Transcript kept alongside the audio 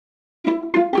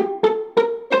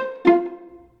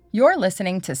You're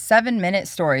listening to 7-Minute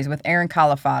Stories with Aaron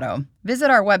Calafato.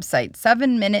 Visit our website,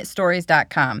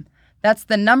 7minutestories.com. That's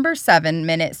the number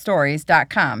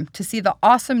 7minutestories.com to see the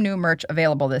awesome new merch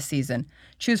available this season.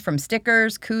 Choose from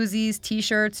stickers, koozies,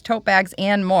 t-shirts, tote bags,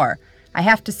 and more. I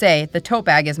have to say, the tote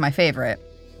bag is my favorite.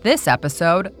 This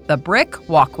episode, the Brick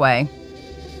Walkway.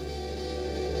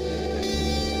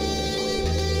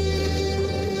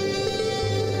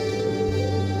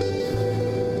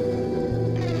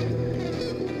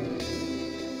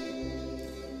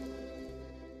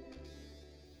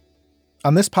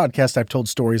 On this podcast, I've told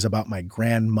stories about my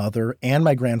grandmother and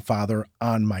my grandfather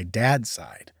on my dad's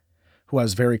side, who I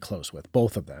was very close with,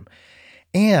 both of them,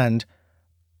 and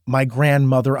my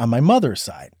grandmother on my mother's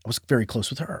side. I was very close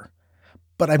with her.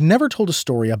 But I've never told a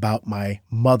story about my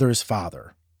mother's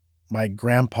father, my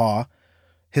grandpa.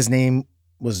 His name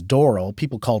was Doril.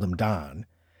 People called him Don.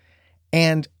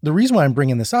 And the reason why I'm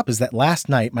bringing this up is that last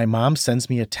night, my mom sends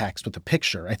me a text with a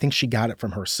picture. I think she got it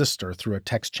from her sister through a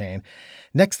text chain.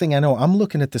 Next thing I know, I'm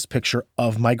looking at this picture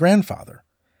of my grandfather,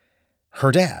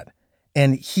 her dad.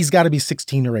 And he's got to be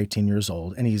 16 or 18 years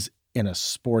old. And he's in a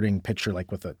sporting picture, like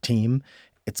with a team.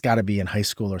 It's got to be in high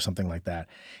school or something like that.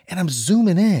 And I'm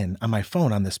zooming in on my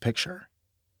phone on this picture.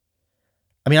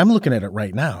 I mean, I'm looking at it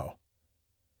right now.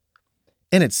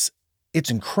 And it's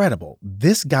incredible.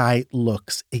 This guy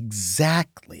looks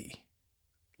exactly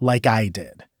like I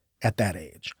did at that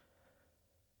age.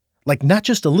 Like, not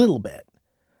just a little bit.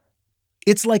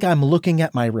 It's like I'm looking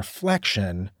at my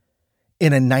reflection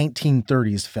in a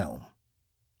 1930s film.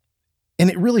 And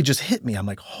it really just hit me. I'm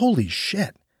like, holy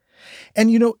shit.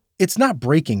 And you know, it's not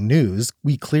breaking news.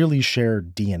 We clearly share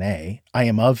DNA. I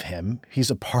am of him. He's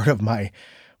a part of my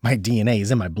DNA.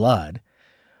 He's in my blood.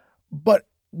 But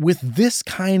with this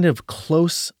kind of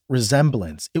close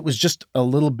resemblance, it was just a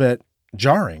little bit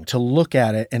jarring to look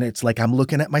at it, and it's like I'm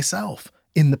looking at myself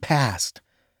in the past.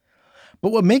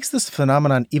 But what makes this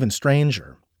phenomenon even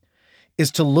stranger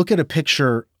is to look at a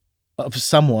picture of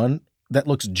someone that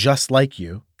looks just like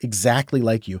you, exactly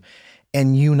like you,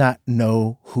 and you not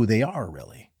know who they are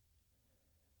really.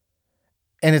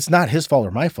 And it's not his fault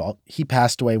or my fault. He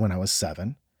passed away when I was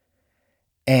 7,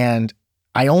 and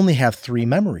I only have 3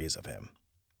 memories of him.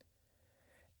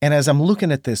 And as I'm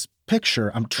looking at this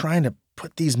picture, I'm trying to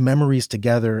put these memories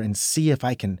together and see if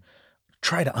I can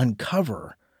try to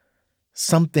uncover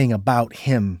something about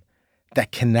him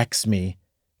that connects me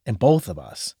and both of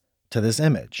us to this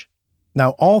image.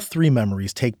 Now, all 3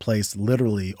 memories take place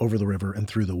literally over the river and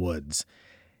through the woods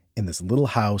in this little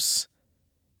house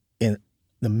in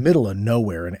the middle of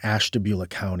nowhere in Ashtabula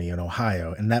County in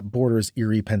Ohio, and that borders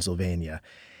Erie, Pennsylvania.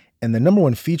 And the number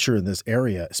one feature in this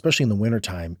area, especially in the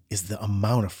wintertime, is the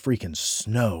amount of freaking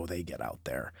snow they get out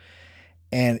there.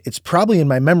 And it's probably in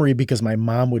my memory because my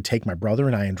mom would take my brother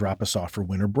and I and drop us off for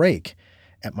winter break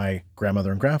at my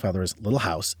grandmother and grandfather's little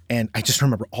house. And I just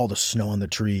remember all the snow on the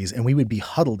trees, and we would be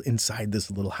huddled inside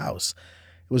this little house.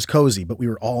 It was cozy, but we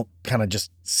were all kind of just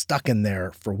stuck in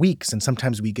there for weeks, and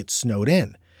sometimes we get snowed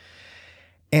in.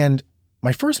 And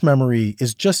my first memory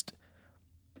is just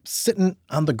sitting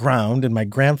on the ground, and my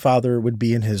grandfather would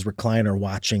be in his recliner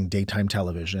watching daytime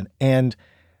television. And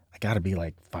I got to be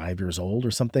like 5 years old or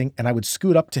something. And I would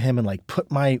scoot up to him and like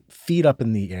put my feet up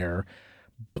in the air,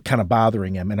 kind of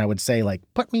bothering him. And I would say like,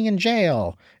 put me in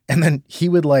jail. And then he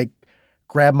would like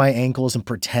grab my ankles and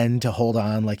pretend to hold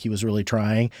on like he was really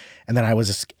trying. And then I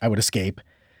would escape.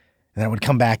 And I would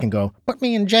come back and go, put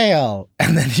me in jail.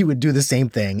 And then he would do the same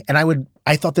thing. And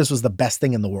I thought this was the best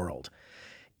thing in the world.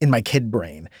 In my kid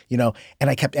brain, you know, and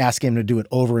I kept asking him to do it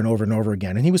over and over and over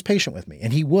again. And he was patient with me,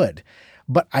 and he would.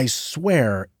 But I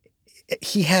swear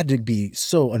he had to be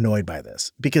so annoyed by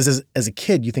this, because as a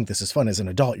kid, you think this is fun. As an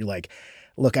adult, you're like,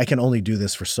 look, I can only do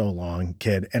this for so long,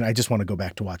 kid. And I just want to go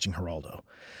back to watching Geraldo.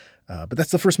 But that's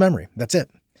the first memory. That's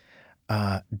it.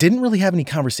 Didn't really have any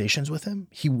conversations with him.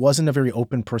 He wasn't a very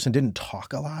open person, didn't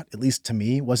talk a lot, at least to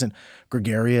me, wasn't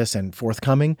gregarious and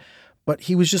forthcoming, but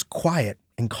he was just quiet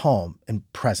and calm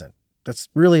and present. That's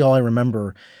really all I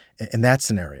remember in that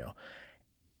scenario.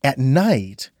 At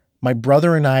night, my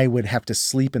brother and I would have to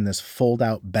sleep in this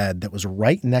fold-out bed that was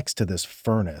right next to this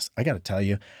furnace. I got to tell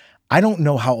you, I don't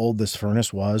know how old this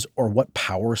furnace was or what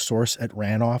power source it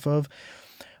ran off of,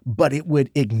 but it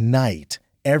would ignite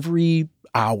every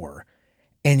hour,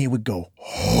 and it would go,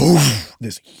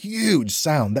 this huge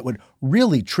sound that would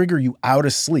really trigger you out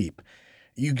of sleep.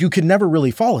 You could never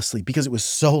really fall asleep because it was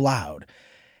so loud.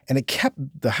 And it kept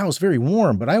the house very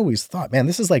warm, but I always thought, man,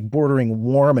 this is like bordering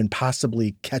warm and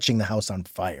possibly catching the house on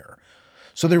fire.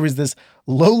 So there was this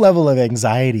low level of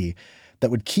anxiety that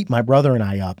would keep my brother and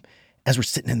I up as we're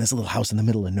sitting in this little house in the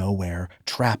middle of nowhere,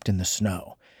 trapped in the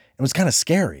snow. It was kind of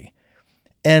scary.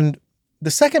 And the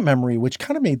second memory, which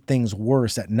kind of made things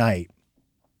worse at night,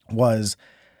 was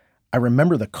I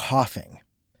remember the coughing.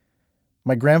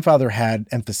 My grandfather had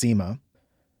emphysema.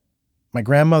 My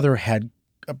grandmother had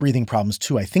breathing problems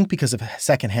too, I think because of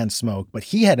secondhand smoke, but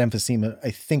he had emphysema,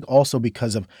 I think also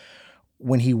because of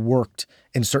when he worked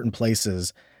in certain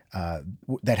places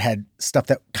that had stuff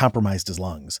that compromised his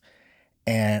lungs.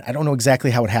 And I don't know exactly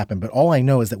how it happened, but all I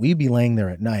know is that we'd be laying there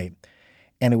at night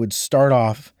and it would start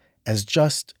off as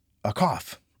just a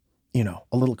cough, a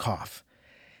little cough.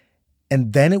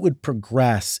 And then it would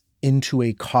progress into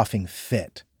a coughing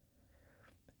fit.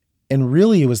 And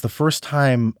really, it was the first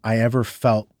time I ever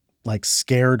felt like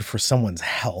scared for someone's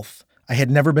health. I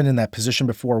had never been in that position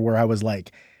before where I was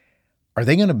like, are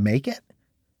they going to make it?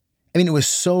 I mean, it was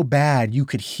so bad. You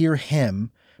could hear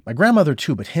him, my grandmother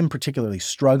too, but him particularly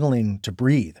struggling to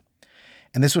breathe.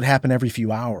 And this would happen every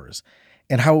few hours.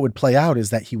 And how it would play out is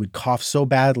that he would cough so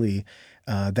badly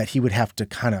that he would have to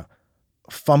kind of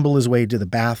fumble his way to the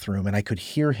bathroom. And I could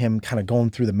hear him kind of going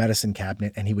through the medicine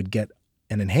cabinet and he would get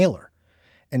an inhaler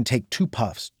and take 2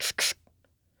 puffs.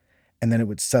 And then it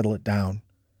would settle it down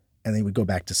and then he would go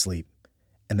back to sleep.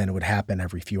 And then it would happen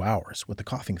every few hours with the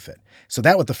coughing fit. So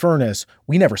that with the furnace,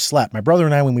 we never slept. My brother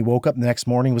and I, when we woke up the next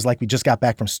morning, it was like we just got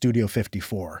back from Studio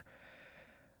 54.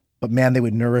 But man, they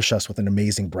would nourish us with an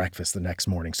amazing breakfast the next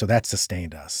morning. So that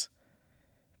sustained us.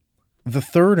 The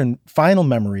third and final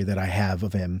memory that I have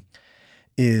of him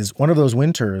is one of those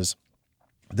winters,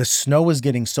 the snow was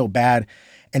getting so bad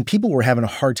and people were having a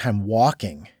hard time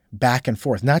walking back and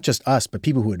forth, not just us, but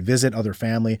people who would visit other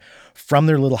family from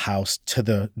their little house to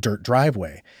the dirt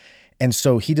driveway. And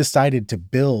so he decided to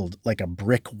build like a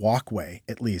brick walkway,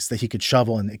 at least, that he could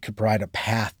shovel and it could provide a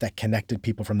path that connected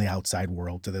people from the outside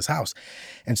world to this house.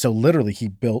 And so literally he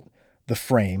built the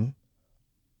frame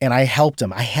and I helped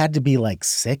him. I had to be like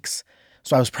 6,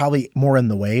 so I was probably more in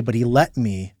the way, but he let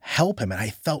me help him. And I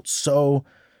felt so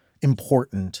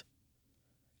important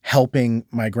helping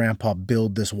my grandpa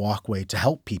build this walkway to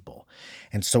help people.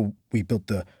 And so we built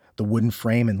the wooden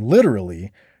frame and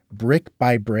literally brick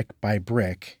by brick by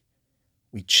brick,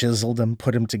 we chiseled them,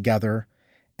 put them together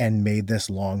and made this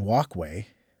long walkway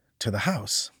to the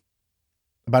house.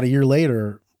 About a year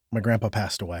later, my grandpa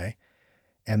passed away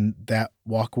and that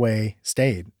walkway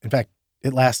stayed. In fact,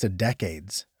 it lasted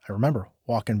decades. I remember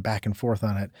walking back and forth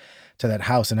on it to that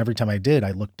house. And every time I did,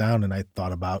 I looked down and I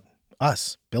thought about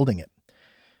us building it.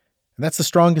 And that's the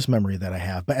strongest memory that I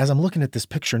have. But as I'm looking at this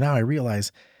picture now, I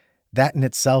realize that in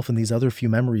itself and these other few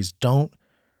memories don't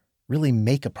really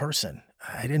make a person.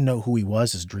 I didn't know who he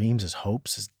was, his dreams, his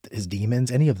hopes, his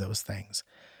demons, any of those things.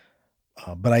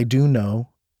 But I do know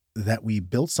that we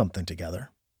built something together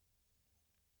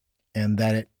and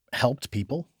that it helped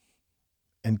people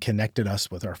and connected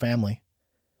us with our family.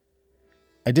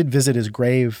 I did visit his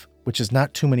grave, which is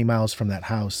not too many miles from that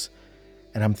house.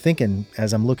 And I'm thinking,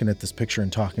 as I'm looking at this picture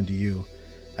and talking to you,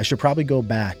 I should probably go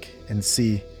back and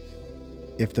see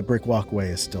if the brick walkway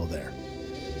is still there.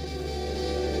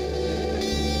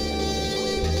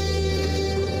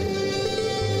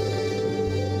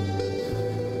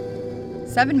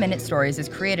 Seven Minute Stories is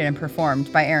created and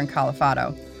performed by Aaron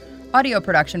Calafato. Audio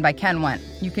production by Ken Wendt.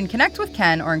 You can connect with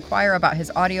Ken or inquire about his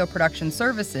audio production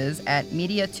services at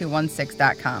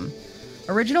media216.com.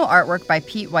 Original artwork by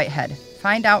Pete Whitehead.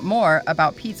 Find out more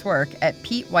about Pete's work at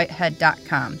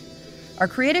petewhitehead.com. Our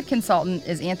creative consultant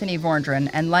is Anthony Vorndran,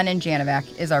 and Lennon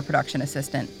Janovac is our production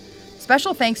assistant.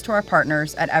 Special thanks to our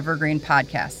partners at Evergreen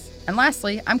Podcasts. And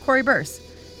lastly, I'm Cori Birce.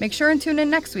 Make sure and tune in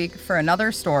next week for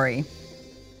another story.